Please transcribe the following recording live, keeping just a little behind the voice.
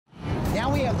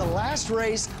have the last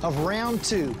race of round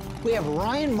 2. We have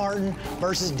Ryan Martin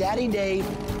versus Daddy Dave.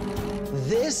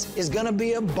 This is gonna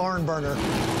be a barn burner.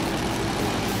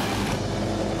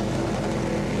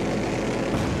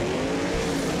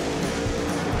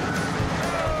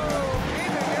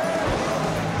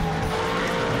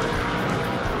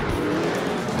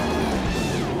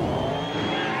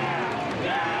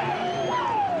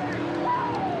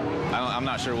 I'm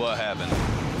not sure what happened.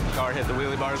 The car hit the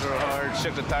wheelie bars real hard,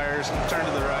 shook the tires, turned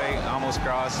to the right, almost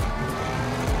crossed.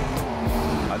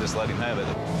 I just let him have it.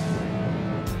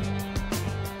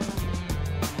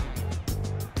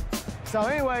 So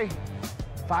anyway,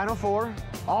 Final 4,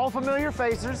 all familiar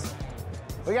faces.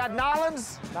 We got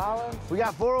Nolans, we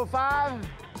got 405,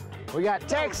 we got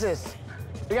Texas,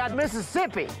 we got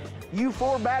Mississippi. You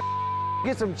 4 bad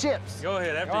get some chips. Go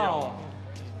ahead, after y'all.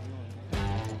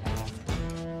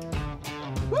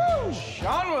 Woo!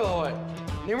 Sean Wilhoit,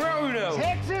 numero uno.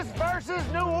 Texas versus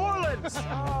New Orleans.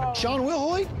 Sean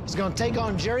Wilhoit is gonna take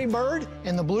on Jerry Bird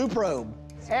in the blue probe.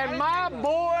 And my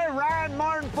boy, Ryan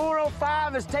Martin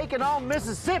 405 is taking on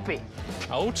Mississippi.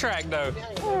 Old track, though.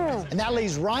 And that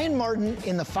leaves Ryan Martin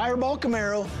in the Fireball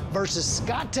Camaro versus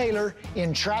Scott Taylor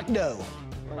in track dough.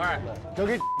 All right, go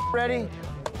get ready.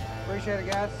 Appreciate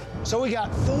it, guys. So we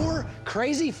got 4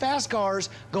 crazy fast cars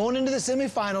going into the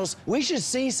semifinals. We should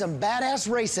see some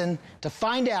badass racing to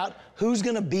find out who's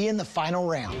gonna be in the final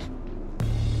round.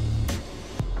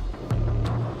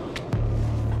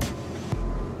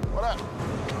 What up?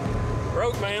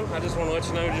 Broke, man. I just want to let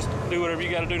you know, just do whatever you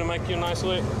got to do to make you a nice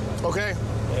lick. Okay.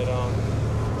 And,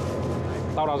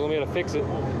 thought I was going to be able to fix it.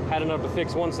 Had enough to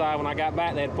fix one side. When I got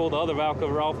back, they had pulled the other valve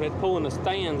cover off, and it's pulling the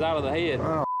stands out of the head.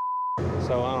 Oh.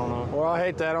 So I don't know. Well, I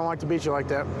hate that. I don't like to beat you like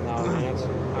that. No, man.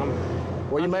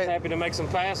 I'm just happy to make some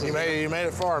passes. You made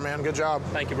it far, man. Good job.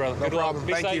 Thank you, brother. No Good problem.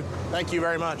 Luck. Be safe. You. Thank you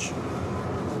very much.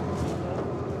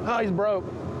 Oh, he's broke.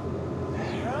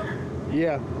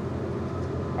 Yeah.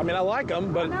 I mean, I like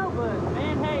him, but... No, but,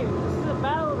 man, hey, this is a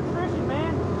battle of attrition,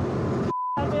 man.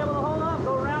 Gotta be able to hold up,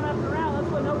 go round after round.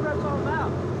 That's what no prep's all about.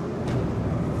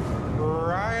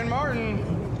 Ryan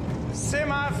Martin,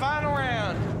 semi-final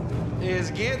round, is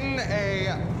getting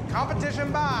a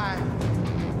competition bye.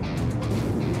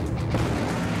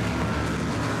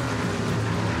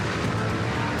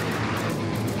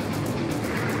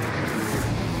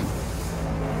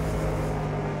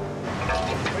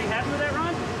 Are you happy with that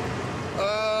run?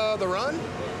 The run?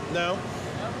 No.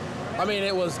 I mean,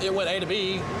 it went A to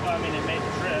B. Well, I mean, it made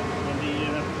the trip when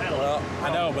the pedal. Well,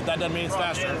 I know, but that doesn't mean it's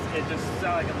faster. It just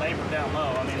sounded like it labored down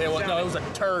low. I mean, It was a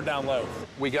turd down low.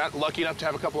 We got lucky enough to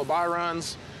have a couple of bye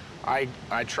runs. I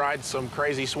tried some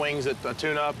crazy swings at the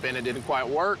tune-up, and it didn't quite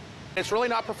work. It's really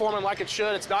not performing like it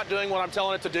should. It's not doing what I'm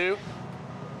telling it to do.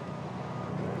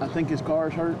 I think his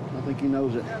car's hurt. I think he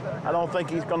knows it. I don't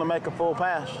think he's gonna make a full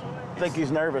pass. I think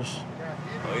he's nervous.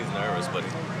 Well, he's nervous, but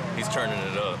he's turning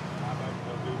it up.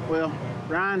 Well,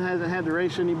 Ryan hasn't had to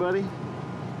race anybody,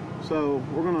 so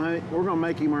we're gonna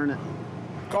make him earn it.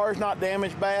 Car's not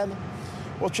damaged bad.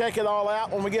 We'll check it all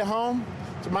out when we get home.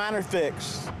 It's a minor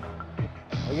fix.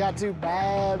 We got 2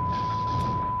 bad.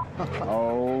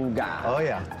 Oh, God. Oh,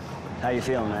 yeah. How you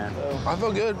feeling, man? I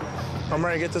feel good. I'm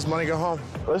ready to get this money, go home.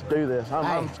 Let's do this.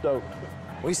 I'm stoked.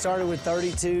 We started with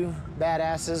 32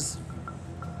 badasses.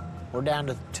 We're down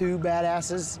to 2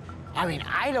 badasses. I mean,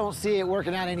 I don't see it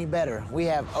working out any better. We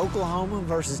have Oklahoma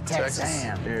versus Texas.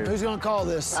 Damn, dude. Who's gonna call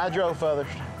this? I drove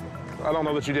furthest. I don't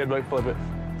know that you did, but flip it.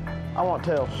 I want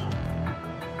tails.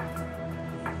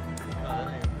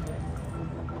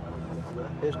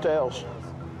 It's tails.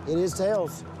 It is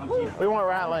tails. We want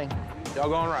right lane. Y'all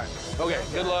going right. Okay,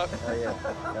 good luck.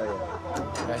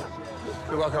 Okay.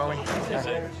 Good luck, homie.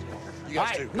 You All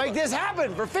guys too. right, make this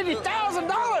happen for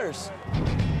 $50,000.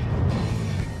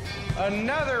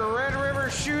 Another Red River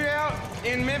shootout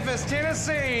in Memphis,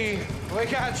 Tennessee. We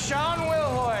got Sean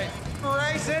Wilhoit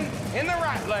racing in the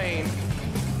right lane.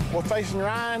 We're facing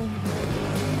Ryan.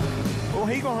 Well,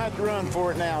 he's gonna have to run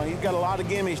for it now. He's got a lot of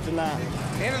gimmies tonight.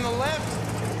 And in the left,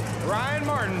 Ryan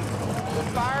Martin, the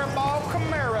Fireball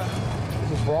Camaro.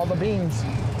 This is for all the beans.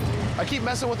 I keep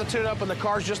messing with the tune-up, and the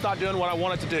car's just not doing what I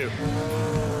want it to do.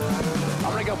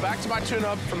 I'm gonna go back to my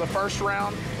tune-up from the first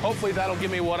round. Hopefully that'll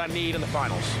give me what I need in the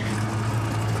finals.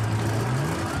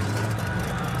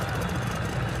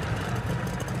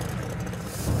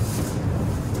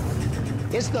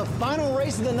 It's the final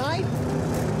race of the night.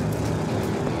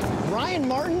 Ryan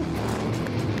Martin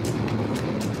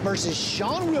versus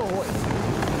Sean Wilhoit.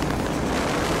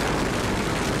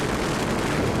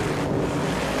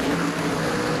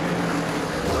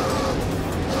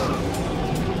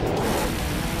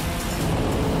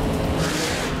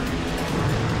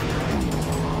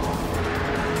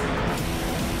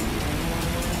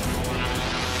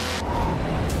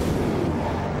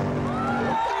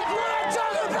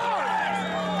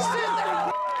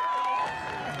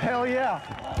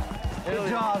 Good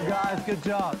job, guys. Good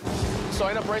job. So I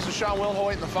ended up racing Sean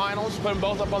Wilhoit in the finals, put them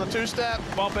both up on the two-step,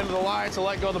 bump into the lights, and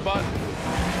let go of the button.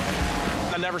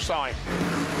 I never saw him.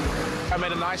 I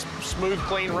made a nice, smooth,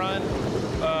 clean run,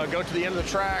 go to the end of the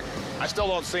track. I still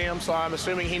don't see him, so I'm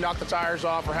assuming he knocked the tires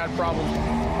off or had problems.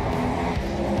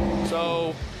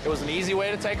 So it was an easy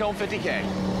way to take home 50K.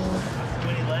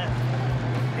 When he left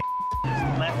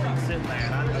him sitting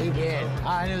there. He did.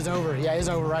 It was over. Yeah, it was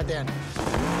over right then.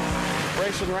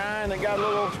 Racing Ryan, it got a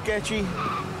little sketchy.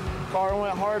 Car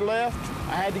went hard left.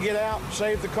 I had to get out,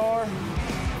 save the car.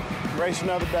 Race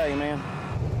another day, man.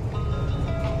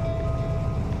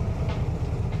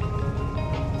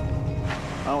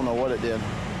 I don't know what it did.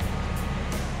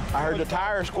 I heard the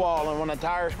tire squall, and when the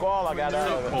tire squalled, I got out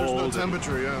of it. There's no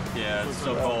temperature, yeah. Yeah, it's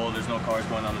so cold. There's no cars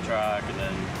going on the track, and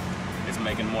then it's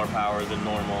making more power than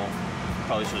normal.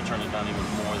 Probably should have turned it down even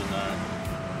more than that.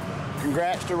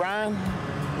 Congrats to Ryan.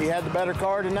 He had the better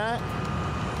car tonight.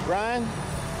 Ryan,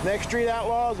 next Street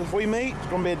Outlaws, if we meet, it's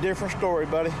gonna be a different story,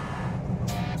 buddy.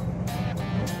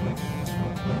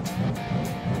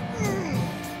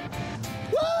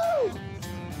 Woo!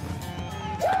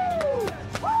 Woo!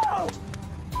 Woo!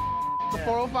 The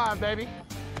 405, baby.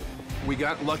 We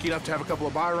got lucky enough to have a couple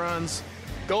of buy runs.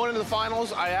 Going into the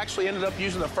finals, I actually ended up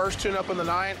using the first tune-up in the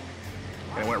night,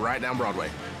 and it went right down Broadway.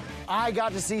 I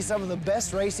got to see some of the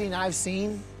best racing I've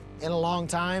seen in a long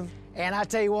time. And I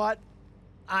tell you what,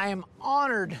 I am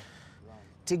honored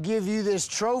to give you this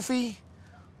trophy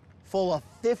full of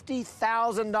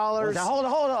 $50,000. Now, hold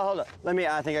on.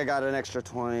 I think I got an extra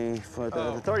 20 for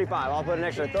the 35. I'll put an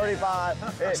extra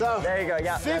 35. So there you go.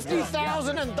 Yeah.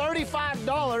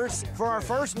 $50,035 for our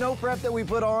first no prep that we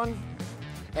put on.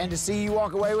 And to see you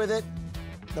walk away with it,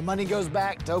 the money goes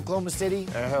back to Oklahoma City.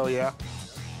 Hell yeah.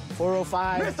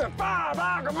 405. Mr.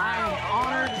 Fireball Camaro! I am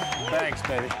honored. Thanks,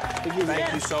 baby.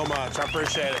 Thank you so much. I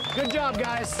appreciate it. Good job,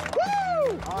 guys.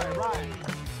 Woo! All right, Ryan.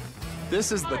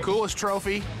 This is the coolest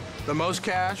trophy, the most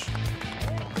cash.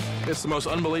 It's the most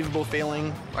unbelievable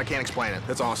feeling. I can't explain it.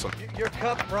 It's awesome. Your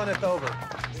cup runneth over.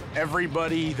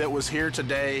 Everybody that was here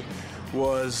today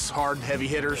was hard, heavy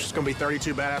hitters. It's going to be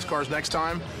 32 badass cars next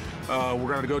time. We're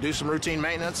going to go do some routine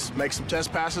maintenance, make some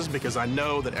test passes, because I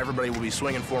know that everybody will be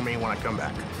swinging for me when I come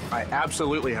back. I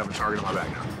absolutely have a target on my back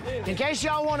now. In case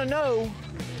y'all want to know,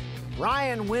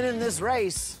 Ryan winning this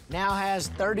race now has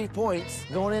 30 points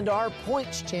going into our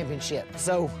points championship.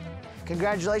 So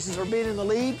congratulations for being in the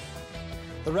lead.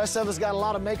 The rest of us got a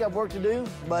lot of makeup work to do,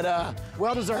 but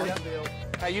well deserved.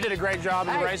 Hey, you did a great job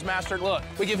as a race master. Look,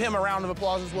 we give him a round of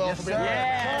applause as well for being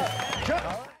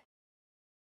Yeah.